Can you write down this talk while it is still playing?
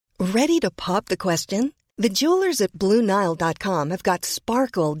Ready to pop the question? The jewelers at BlueNile.com have got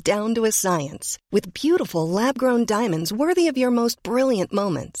sparkle down to a science with beautiful lab-grown diamonds worthy of your most brilliant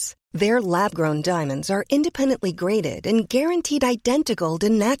moments. Their lab-grown diamonds are independently graded and guaranteed identical to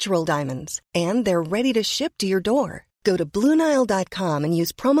natural diamonds, and they're ready to ship to your door. Go to BlueNile.com and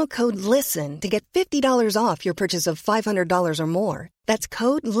use promo code LISTEN to get $50 off your purchase of $500 or more. That's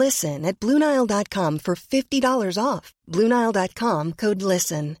code LISTEN at BlueNile.com for $50 off. BlueNile.com, code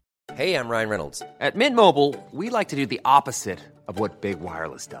LISTEN. Hey, I'm Ryan Reynolds. At Mint Mobile, we like to do the opposite of what Big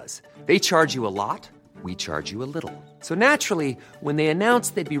Wireless does. They charge you a lot, we charge you a little. So naturally, when they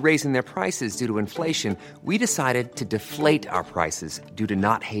announced they'd be raising their prices due to inflation, we decided to deflate our prices due to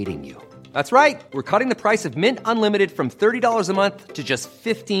not hating you. That's right. We're cutting the price of Mint Unlimited from $30 a month to just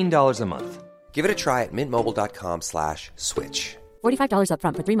 $15 a month. Give it a try at mintmobile.com/switch. $45 up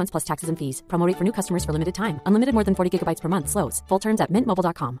front for 3 months plus taxes and fees. Promo rate for new customers for limited time. Unlimited more than 40 gigabytes per month. Slows full terms at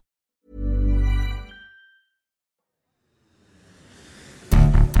mintmobile.com.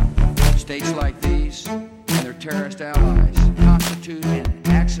 States like these and their terrorist allies constitute an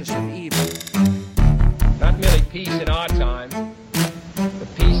axis of evil. Not merely peace in our time,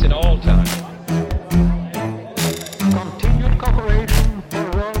 but peace in all time. Continued cooperation for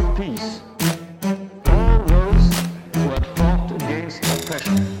world peace. All those who have fought against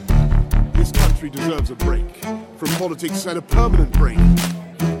oppression. This country deserves a break from politics and a permanent break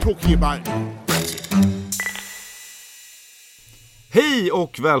from talking about Brexit. Hej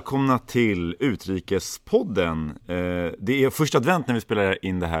och välkomna till Utrikespodden. Det är första advent när vi spelar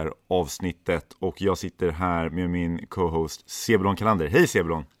in det här avsnittet och jag sitter här med min co-host Sebulon Kalander. Hej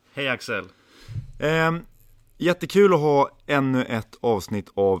Sebulon! Hej Axel! Jättekul att ha ännu ett avsnitt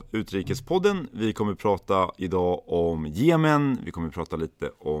av Utrikespodden. Vi kommer prata idag om Jemen, vi kommer prata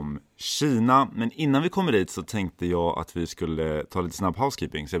lite om Kina. Men innan vi kommer dit så tänkte jag att vi skulle ta lite snabb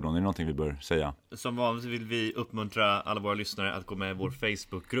housekeeping. Sebulon, är det någonting vi bör säga? Som vanligt vill vi uppmuntra alla våra lyssnare att gå med i vår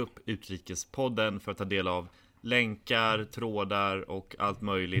Facebookgrupp Utrikespodden för att ta del av länkar, trådar och allt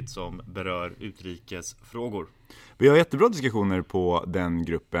möjligt som berör utrikesfrågor. Vi har jättebra diskussioner på den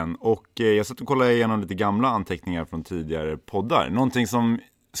gruppen och jag satt och kollade igenom lite gamla anteckningar från tidigare poddar. Någonting som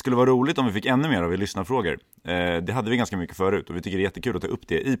skulle vara roligt om vi fick ännu mer av lyssnarfrågor. Det hade vi ganska mycket förut och vi tycker det är jättekul att ta upp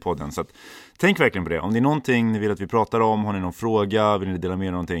det i podden. Så att, tänk verkligen på det. Om det är någonting ni vill att vi pratar om, har ni någon fråga, vill ni dela med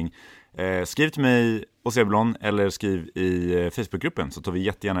er någonting, skriv till mig och Sebulon eller skriv i Facebookgruppen så tar vi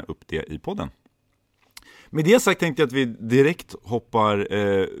jättegärna upp det i podden. Med det sagt tänkte jag att vi direkt hoppar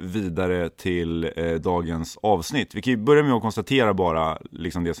vidare till dagens avsnitt. Vi kan ju börja med att konstatera bara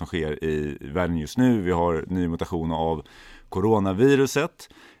liksom det som sker i världen just nu. Vi har ny mutation av coronaviruset.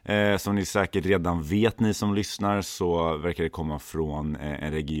 Som ni säkert redan vet, ni som lyssnar, så verkar det komma från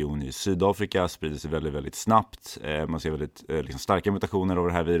en region i Sydafrika, sprider sig väldigt, väldigt snabbt. Man ser väldigt liksom starka mutationer av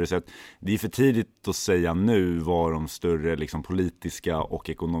det här viruset. Det är för tidigt att säga nu vad de större liksom, politiska och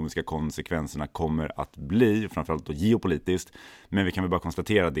ekonomiska konsekvenserna kommer att bli, framförallt då geopolitiskt. Men vi kan väl bara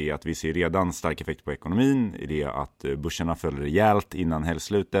konstatera det att vi ser redan stark effekt på ekonomin i det att börserna föll rejält innan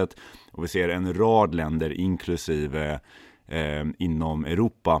helgslutet. Och vi ser en rad länder inklusive inom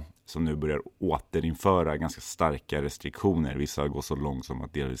Europa som nu börjar återinföra ganska starka restriktioner. Vissa går så långt som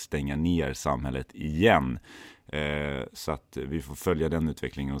att delvis stänga ner samhället igen. Så att vi får följa den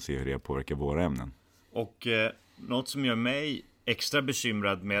utvecklingen och se hur det påverkar våra ämnen. Och något som gör mig extra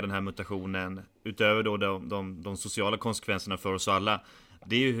bekymrad med den här mutationen, utöver då de sociala konsekvenserna för oss alla,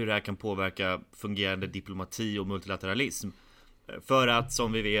 det är ju hur det här kan påverka fungerande diplomati och multilateralism. För att,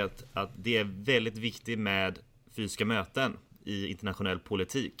 som vi vet, att det är väldigt viktigt med fysiska möten i internationell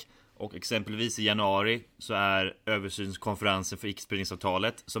politik. Och exempelvis i januari så är översynskonferensen för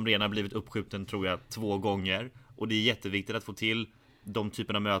icke-spridningsavtalet, som redan har blivit uppskjuten tror jag 2 gånger. Och det är jätteviktigt att få till de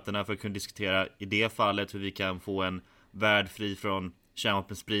typerna av mötena för att kunna diskutera i det fallet hur vi kan få en värld fri från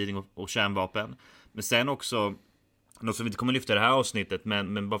kärnvapenspridning och kärnvapen. Men sen också, något som vi inte kommer lyfta i det här avsnittet,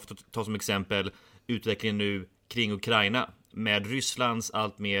 men bara för att ta som exempel utvecklingen nu kring Ukraina med Rysslands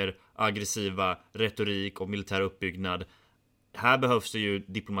allt mer aggressiva retorik och militär uppbyggnad. Här behövs det ju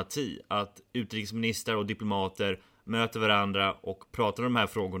diplomati, att utrikesministrar och diplomater möter varandra och pratar om de här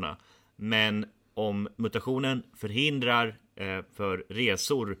frågorna. Men om mutationen förhindrar för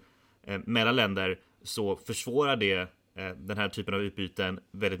resor mellan länder så försvårar det den här typen av utbyten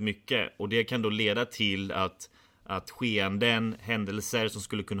väldigt mycket. Och det kan då leda till att skeenden, händelser som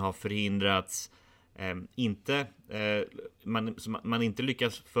skulle kunna ha förhindrats man inte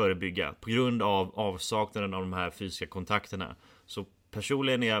lyckas förebygga på grund av avsaknaden av de här fysiska kontakterna. Så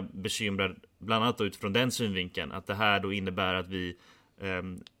personligen är jag bekymrad bland annat utifrån den synvinkeln att det här då innebär att vi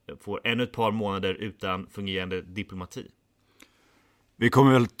får ännu ett par månader utan fungerande diplomati. Vi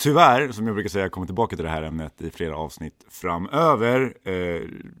kommer väl tyvärr, som jag brukar säga, komma tillbaka till det här ämnet i flera avsnitt framöver.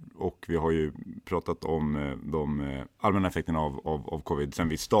 Och vi har ju pratat om de allmänna effekterna av covid sen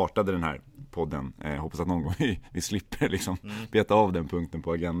vi startade den här podden. Hoppas att någon gång vi slipper liksom beta av den punkten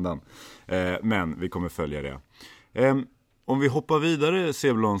på agendan. Men vi kommer följa det. Om vi hoppar vidare,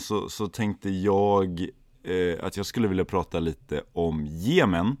 Sebulon, så tänkte jag att jag skulle vilja prata lite om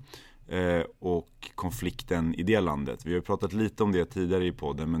Jemen. Och konflikten i det landet. Vi har pratat lite om det tidigare i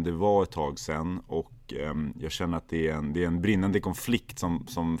podden, men det var ett tag sedan och jag känner att det är en brinnande konflikt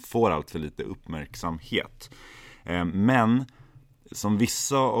som får allt för lite uppmärksamhet. Men som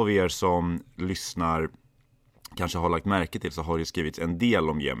vissa av er som lyssnar kanske har lagt märke till, så har det skrivits en del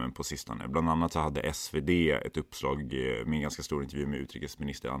om Jemen på sistone. Bland annat så hade SvD ett uppslag med en ganska stor intervju med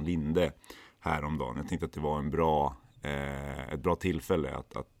utrikesminister Ann Linde häromdagen. Jag tänkte att det var ett bra tillfälle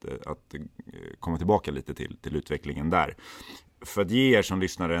att komma tillbaka lite till utvecklingen där. För att ge er som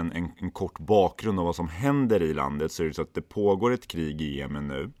lyssnar en kort bakgrund av vad som händer i landet, så är det så att det pågår ett krig i Jemen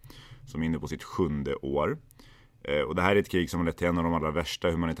nu som är inne på sitt 7:e år. Och det här är ett krig som har lett till en av de allra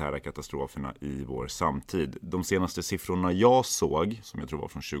värsta humanitära katastroferna i vår samtid. De senaste siffrorna jag såg, som jag tror var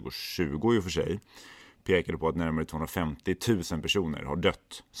från 2020 i och för sig, pekade på att närmare 250 000 personer har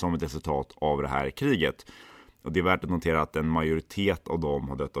dött som ett resultat av det här kriget. Och det är värt att notera att en majoritet av dem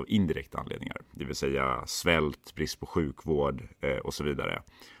har dött av indirekta anledningar. Det vill säga svält, brist på sjukvård och så vidare.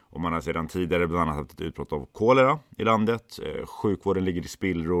 Och man har sedan tidigare bland annat haft ett utbrott av kolera i landet. Sjukvården ligger i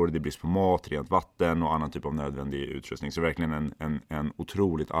spillror, det är brist på mat, rent vatten och annan typ av nödvändig utrustning. Så verkligen en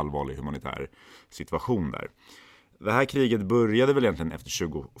otroligt allvarlig humanitär situation där. Det här kriget började väl egentligen efter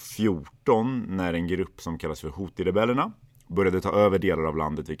 2014 när en grupp som kallas för Houthi-rebellerna började ta över delar av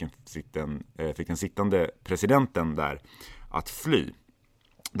landet, vilken fick den sittande presidenten där att fly.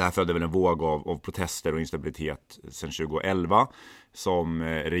 Det här följde väl en våg av protester och instabilitet sedan 2011 som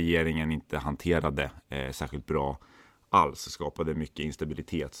regeringen inte hanterade särskilt bra alls. Skapade mycket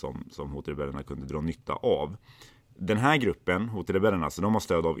instabilitet som Houthi-rebellerna kunde dra nytta av. Den här gruppen, Houthi-rebellerna, så de har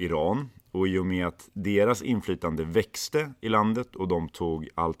stöd av Iran, och i och med att deras inflytande växte i landet och de tog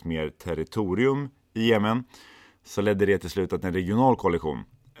allt mer territorium i Jemen, så ledde det till slut att en regional koalition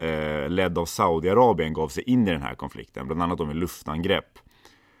ledd av Saudiarabien gav sig in i den här konflikten, bland annat med luftangrepp.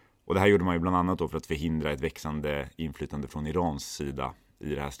 Och det här gjorde man ju bland annat då för att förhindra ett växande inflytande från Irans sida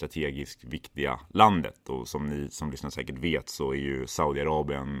i det här strategiskt viktiga landet. Och som ni som lyssnar säkert vet, så är ju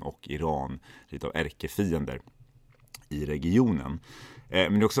Saudiarabien och Iran lite av ärkefiender i regionen.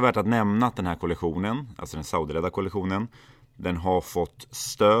 Men det är också värt att nämna att den här koalitionen, alltså den saudiledda koalitionen, den har fått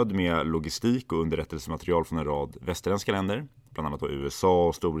stöd med logistik och underrättelsematerial från en rad västerländska länder, bland annat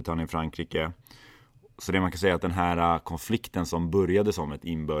USA, Storbritannien, Frankrike. Så det man kan säga är att den här konflikten som började som ett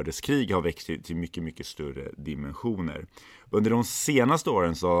inbördeskrig har växt till mycket, mycket större dimensioner. Under de senaste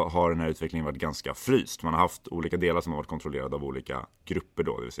åren så har den här utvecklingen varit ganska fryst. Man har haft olika delar som har varit kontrollerade av olika grupper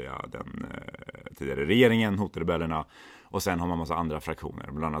då, det vill säga den tidigare regeringen, Houthi-rebellerna, och sen har man massa andra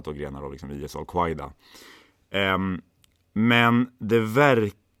fraktioner, bland annat då grenar av liksom IS och Al-Qaida. Men det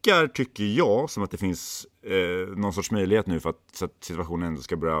verkar, tycker jag, som att det finns någon sorts möjlighet nu för att situationen ändå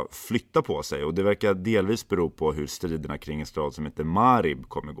ska börja flytta på sig. Och det verkar delvis bero på hur striderna kring en stad som heter Marib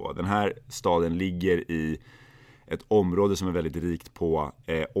kommer gå. Den här staden ligger i ett område som är väldigt rikt på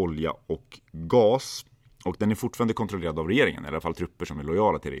olja och gas. Och den är fortfarande kontrollerad av regeringen, i alla fall trupper som är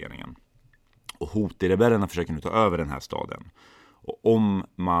lojala till regeringen. Och Houthi-rebellerna försöker nu ta över den här staden. Och om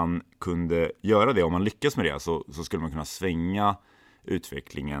man kunde göra det, om man lyckas med det, så skulle man kunna svänga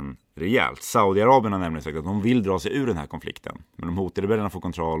utvecklingen rejält. Saudiarabien har nämligen sagt att de vill dra sig ur den här konflikten. Men om Houthi-rebellerna får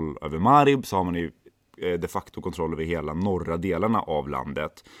kontroll över Marib, så har man ju de facto kontroll över hela norra delarna av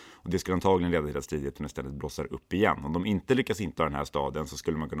landet. Och det skulle antagligen leda till att stridigheterna istället blossar upp igen. Om de inte lyckas inta den här staden, så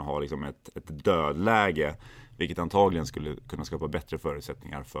skulle man kunna ha liksom ett dödläge, vilket antagligen skulle kunna skapa bättre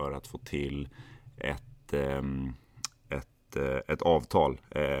förutsättningar för att få till ett avtal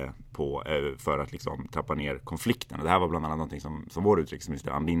för att liksom trappa ner konflikten. Och det här var bland annat någonting som vår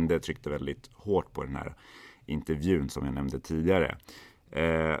utrikesminister Ann Linde tryckte väldigt hårt på i den här intervjun som jag nämnde tidigare.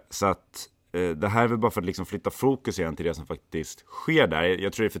 Så att det här är väl bara för att liksom flytta fokus igen till det som faktiskt sker där.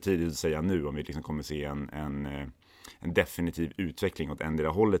 Jag tror det är för tidigt att säga nu om vi liksom kommer se en definitiv utveckling åt ändra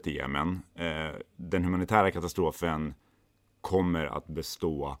hållet i Jemen. Den humanitära katastrofen kommer att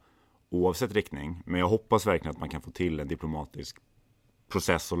bestå oavsett riktning. Men jag hoppas verkligen att man kan få till en diplomatisk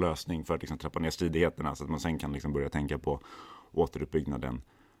process och lösning för att liksom trappa ner stridigheterna, så att man sen kan liksom börja tänka på återuppbyggnaden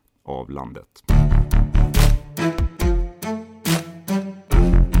av landet.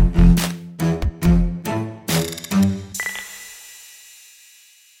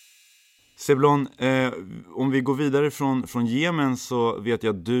 Seblon, om vi går vidare från Jemen så vet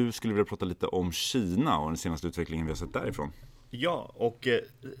jag att du skulle vilja prata lite om Kina och den senaste utvecklingen vi har sett därifrån. Ja, och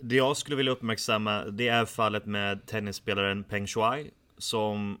det jag skulle vilja uppmärksamma, det är fallet med tennisspelaren Peng Shuai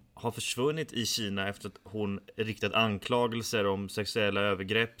som har försvunnit i Kina efter att hon riktat anklagelser om sexuella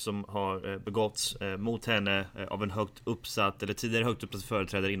övergrepp som har begåtts mot henne av en tidigare högt uppsatt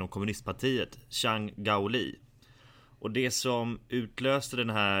företrädare inom kommunistpartiet, Zhang Gaoli. Och det som utlöste den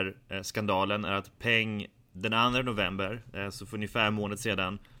här skandalen är att Peng den 2 november, så för ungefär en månad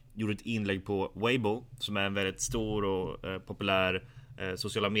sedan, gjorde ett inlägg på Weibo, som är en väldigt stor och populär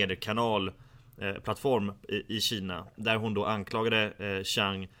sociala medier-kanal, plattform i Kina, där hon då anklagade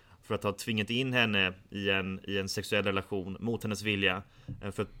Zhang för att ha tvingat in henne i en sexuell relation mot hennes vilja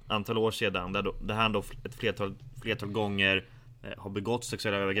för ett antal år sedan, där han då ett flertal gånger har begått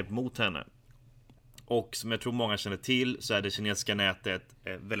sexuella övergrepp mot henne. Och som jag tror många känner till så är det kinesiska nätet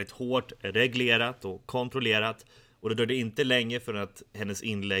väldigt hårt reglerat och kontrollerat. Och det dröjde inte länge för att hennes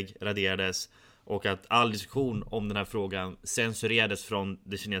inlägg raderades och att all diskussion om den här frågan censurerades från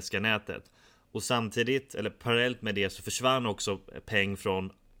det kinesiska nätet. Och samtidigt, eller parallellt med det, så försvann också Peng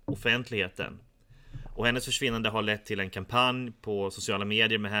från offentligheten. Och hennes försvinnande har lett till en kampanj på sociala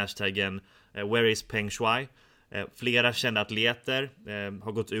medier med hashtaggen Where is Peng Shuai? Flera kända atleter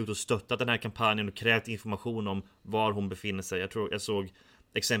har gått ut och stöttat den här kampanjen och krävt information om var hon befinner sig. Jag såg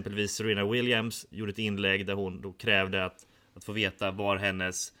exempelvis Serena Williams gjorde ett inlägg där hon då krävde att få veta var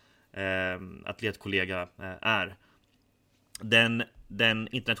hennes atletkollega är. Den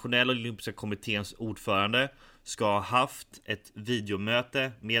internationella olympiska kommitténs ordförande ska ha haft ett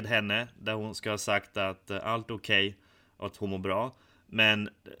videomöte med henne där hon ska ha sagt att allt är okej och att hon mår bra. Men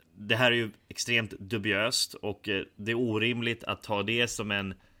det här är ju extremt dubiöst och det är orimligt att ta det som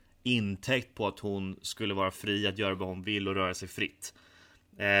en intäkt på att hon skulle vara fri att göra vad hon vill och röra sig fritt.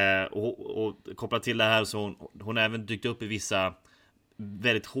 Och kopplat till det här så hon har även dykt upp i vissa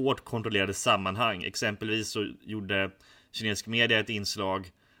väldigt hårt kontrollerade sammanhang. Exempelvis så gjorde kinesisk media ett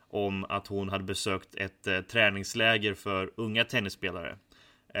inslag om att hon hade besökt ett träningsläger för unga tennisspelare.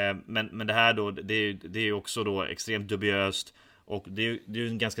 Men det här då, det är också då extremt dubiöst. Och det är ju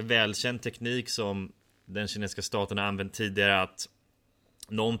en ganska välkänd teknik som den kinesiska staten har använt tidigare, att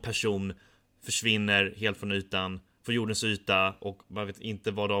någon person försvinner helt från jordens yta och man vet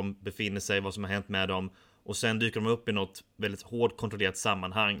inte var de befinner sig, vad som har hänt med dem, och sen dyker de upp i något väldigt hårt kontrollerat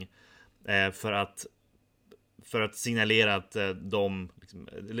sammanhang för att signalera att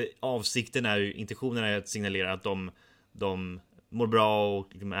avsikten är ju, intentionen är att signalera att de mår bra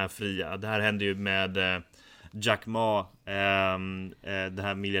och är fria. Det här händer ju med Jack Ma, den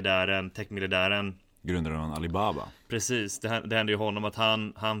här miljardären, techmiljardären, grundaren av Alibaba. Precis, det hände ju honom att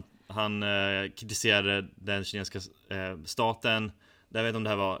han kritiserade den kinesiska staten. Jag vet inte om det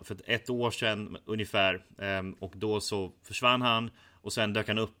här var för ett år sedan ungefär, och då så försvann han och sen dök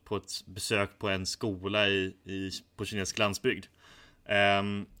han upp på ett besök på en skola på kinesisk landsbygd.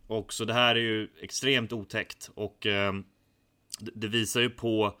 Och så det här är ju extremt otäckt och det visar ju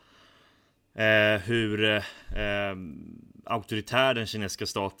på hur auktoritär den kinesiska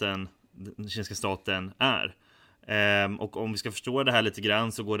staten är. Och om vi ska förstå det här lite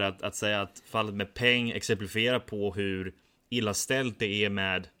grann så går det att säga att fallet med Peng exemplifierar på hur illa ställt det är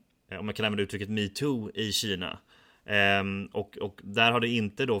med, om man kan använda uttrycket MeToo i Kina. Och där har det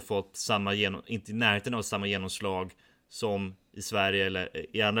inte då fått inte i närheten av samma genomslag som i Sverige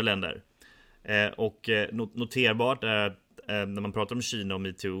eller i andra länder. Och noterbart är att när man pratar om Kina och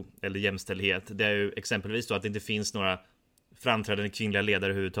MeToo eller jämställdhet, det är ju exempelvis då att det inte finns några framträdande kvinnliga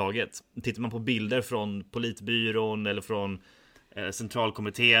ledare överhuvudtaget. Tittar man på bilder från politbyrån eller från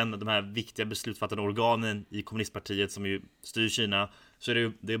centralkommittén, de här viktiga beslutsfattande organen i kommunistpartiet som ju styr Kina, så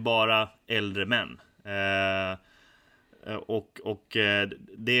är det är bara äldre män. Och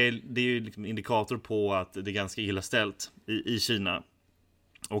det är ju liksom indikator på att det är ganska illa ställt i Kina.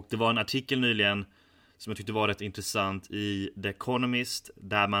 Och det var en artikel nyligen som jag tyckte var rätt intressant i The Economist,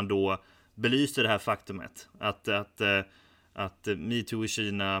 där man då belyste det här faktumet att MeToo i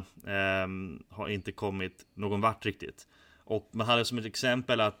Kina har inte kommit någon vart riktigt. Och man hade som ett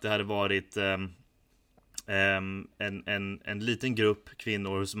exempel att det hade varit en liten grupp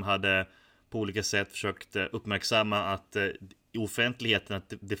kvinnor som hade på olika sätt försökt uppmärksamma att i offentligheten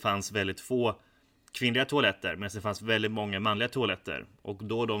att det fanns väldigt få kvinnliga toaletter, medan det fanns väldigt många manliga toaletter. Och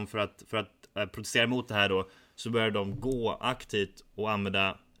då de för att protestera mot det här då, så började de gå aktivt och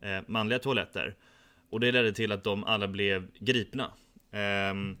använda manliga toaletter. Och det ledde till att de alla blev gripna.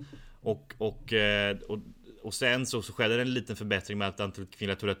 Och sen så skedde det en liten förbättring med att antalet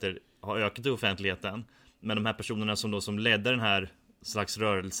kvinnliga toaletter har ökat i offentligheten. Men de här personerna som ledde den här slags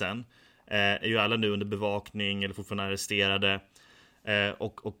rörelsen är ju alla nu under bevakning eller fortfarande arresterade.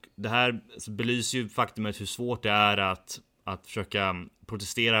 Och det här belyser ju faktumet hur svårt det är att försöka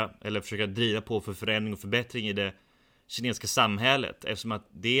protestera eller försöka driva på för förändring och förbättring i det kinesiska samhället, eftersom att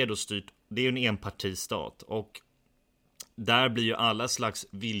det är då styrt, det är en enpartistat, och där blir ju alla slags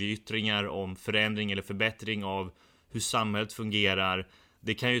viljeyttringar om förändring eller förbättring av hur samhället fungerar,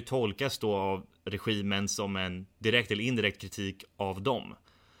 det kan ju tolkas då av regimen som en direkt eller indirekt kritik av dem.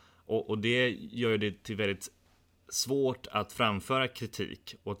 Och det gör det till väldigt svårt att framföra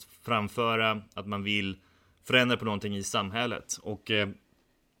kritik och att framföra att man vill förändra på någonting i samhället. Och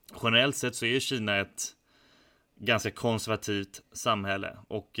generellt sett så är Kina ett ganska konservativt samhälle.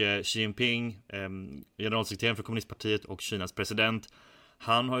 Och Xi Jinping, generalsekreteraren för kommunistpartiet och Kinas president,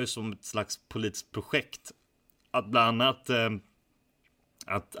 han har ju som ett slags politiskt projekt att bland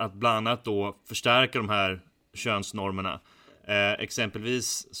annat då förstärka de här könsnormerna.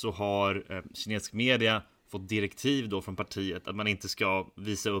 Exempelvis så har kinesisk media fått direktiv då från partiet att man inte ska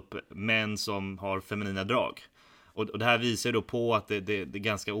visa upp män som har feminina drag. Och det här visar ju då på att det är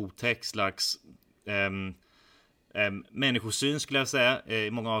ganska otäck slags människosyn, skulle jag säga,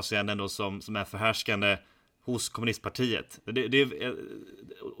 i många avseenden då, som är förhärskande hos kommunistpartiet. Det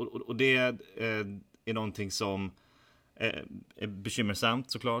är någonting som är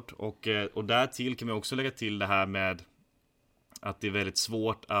bekymmersamt såklart. Och därtill kan vi också lägga till det här med att det är väldigt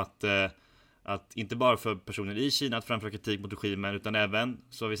svårt att inte bara för personer i Kina att framföra kritik mot regimen, utan även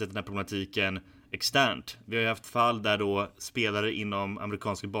så har vi sett den här problematiken externt. Vi har ju haft fall där då spelare inom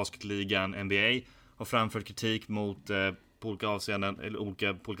amerikanska basketligan NBA har framfört kritik mot på olika avseenden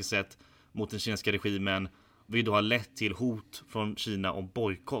eller på olika sätt mot den kinesiska regimen, vilket då har lett till hot från Kina om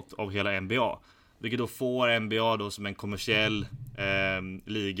bojkott av hela NBA, vilket då får NBA då som en kommersiell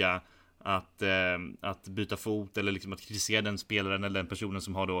liga att byta fot eller liksom att kritisera den spelaren eller den personen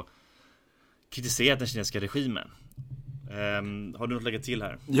som har då kritiserat den kinesiska regimen. Har du något att lägga till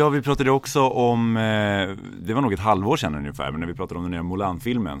här? Ja, vi pratade också om, det var nog ett halvår sedan ungefär, men när vi pratade om den nya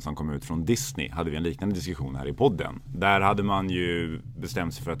Mulan-filmen som kom ut från Disney, hade vi en liknande diskussion här i podden. Där hade man ju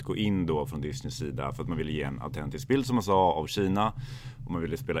bestämt sig för att gå in då från Disneys sida för att man ville ge en autentisk bild, som man sa, av Kina, och man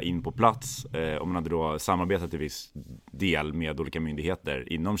ville spela in på plats, och man hade då samarbetat till viss del med olika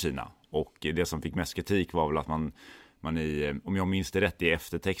myndigheter inom Kina. Och det som fick mest kritik var väl att man i, om jag minns det rätt i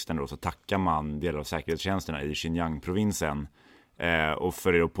eftertexten då, så tackar man delar av säkerhetstjänsterna i Xinjiang-provinsen. Och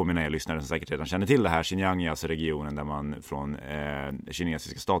för att påminna er lyssnare som säkert redan känner till det här, Xinjiang är alltså regionen där man från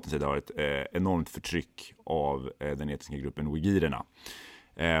kinesiska statens sida har ett enormt förtryck av den etniska gruppen uigurerna.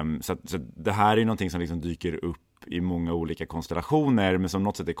 Så det här är ju någonting som liksom dyker upp i många olika konstellationer, men som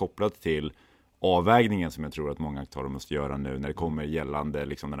något sätt är kopplat till avvägningen som jag tror att många aktörer måste göra nu när det kommer gällande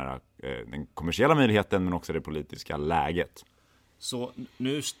liksom den kommersiella möjligheten, men också det politiska läget. Så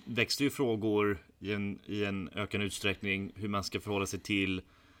nu växte ju frågor i en ökande utsträckning hur man ska förhålla sig till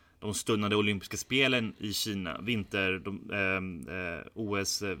de stundande olympiska spelen i Kina,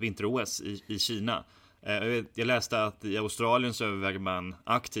 vinter-OS i Kina. Jag läste att i Australien så överväger man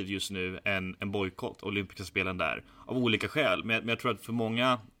aktivt just nu en bojkott av olympiska spelen där av olika skäl, men jag tror att för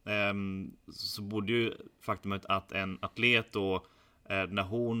många så borde ju faktumet att en atlet då, när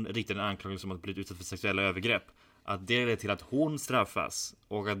hon riktar en anklagelse om att bli utsatt för sexuella övergrepp, att det leder till att hon straffas,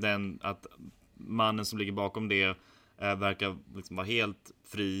 och att mannen som ligger bakom det verkar liksom vara helt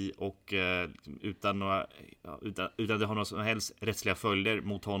fri och utan att det har några som helst rättsliga följder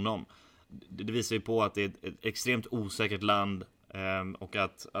mot honom. Det visar ju på att det är ett extremt osäkert land, och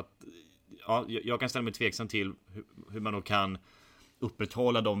att jag kan ställa mig tveksam till hur man då kan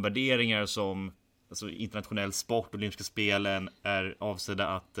upprätthålla de värderingar som alltså internationell sport och olympiska spelen är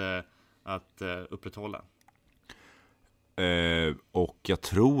avsedda att upprätthålla. Och jag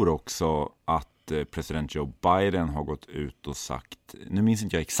tror också att president Joe Biden har gått ut och sagt, nu minns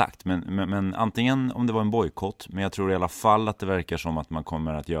inte jag exakt, men antingen om det var en bojkott, men jag tror i alla fall att det verkar som att man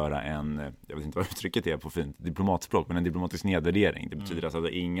kommer att göra jag vet inte vad uttrycket är på fint diplomatspråk, men en diplomatisk nedvärdering. Det betyder alltså att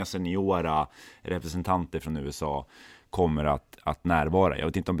inga seniora representanter från USA kommer att närvara. Jag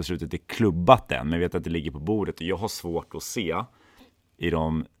vet inte om beslutet är klubbat än, men jag vet att det ligger på bordet, och jag har svårt att se i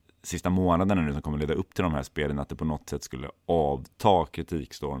de sista månaderna nu som kommer leda upp till de här spelen att det på något sätt skulle avta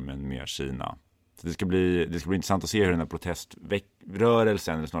kritikstormen med Kina. Så det ska bli intressant att se hur den här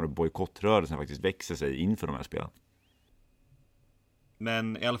proteströrelsen, eller snarare bojkottrörelsen, faktiskt växer sig inför de här spelen.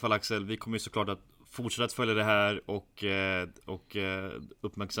 Men i alla fall, Axel, vi kommer ju såklart att fortsätta att följa det här och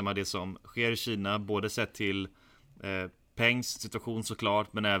uppmärksamma det som sker i Kina, både sett till Pengs situation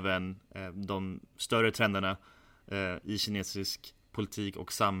såklart, men även de större trenderna i kinesisk politik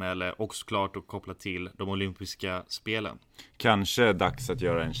och samhälle, och såklart och kopplat till de olympiska spelen. Kanske dags att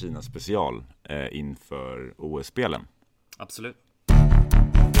göra en Kina-special inför OS-spelen. Absolut.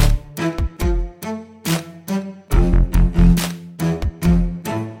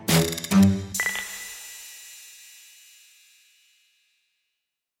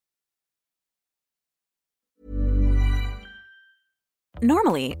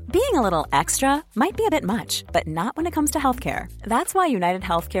 Normally, being a little extra might be a bit much, but not when it comes to healthcare. That's why United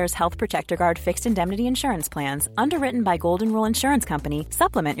Healthcare's Health Protector Guard fixed indemnity insurance plans, underwritten by Golden Rule Insurance Company,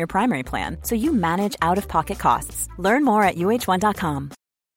 supplement your primary plan so you manage out-of-pocket costs. Learn more at uh1.com.